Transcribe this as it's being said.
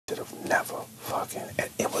should have never fucking, and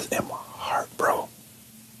it was in my heart, bro.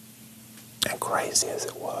 And crazy as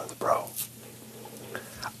it was, bro,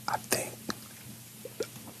 I think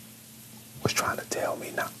was trying to tell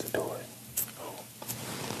me not to do it.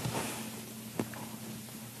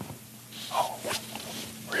 Oh,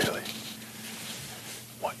 really?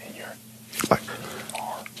 What in your, Like,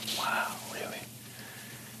 heart? Wow, really?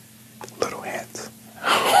 little hints.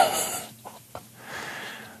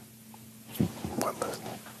 What listen?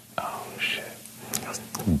 Oh, shit.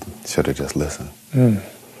 Should have just listened.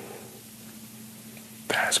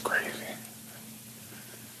 That's crazy.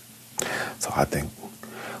 So I think,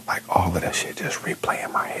 like, all of that shit just replay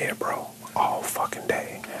in my head, bro. All fucking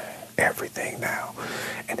day. Everything now.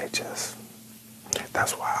 And it just,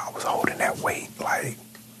 that's why I was holding that weight. Like,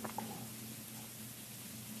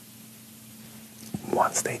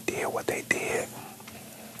 once they did what they did,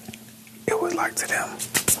 it was like to them.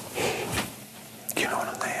 You know what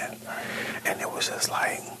I'm saying? And it was just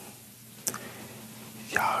like,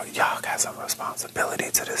 y'all got some responsibility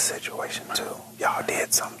to this situation too. Y'all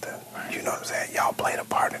did something. You know what I'm saying? Y'all played a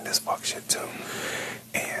part in this fuck shit too.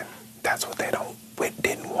 And that's what they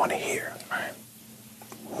didn't want to hear.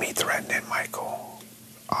 Me threatening Michael.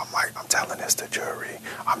 I'm telling this to jury.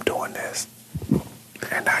 I'm doing this.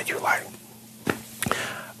 And now you like,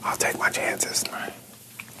 I'll take my chances.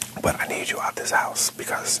 But I need you out this house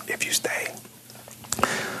because if you stay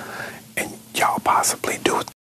and y'all possibly do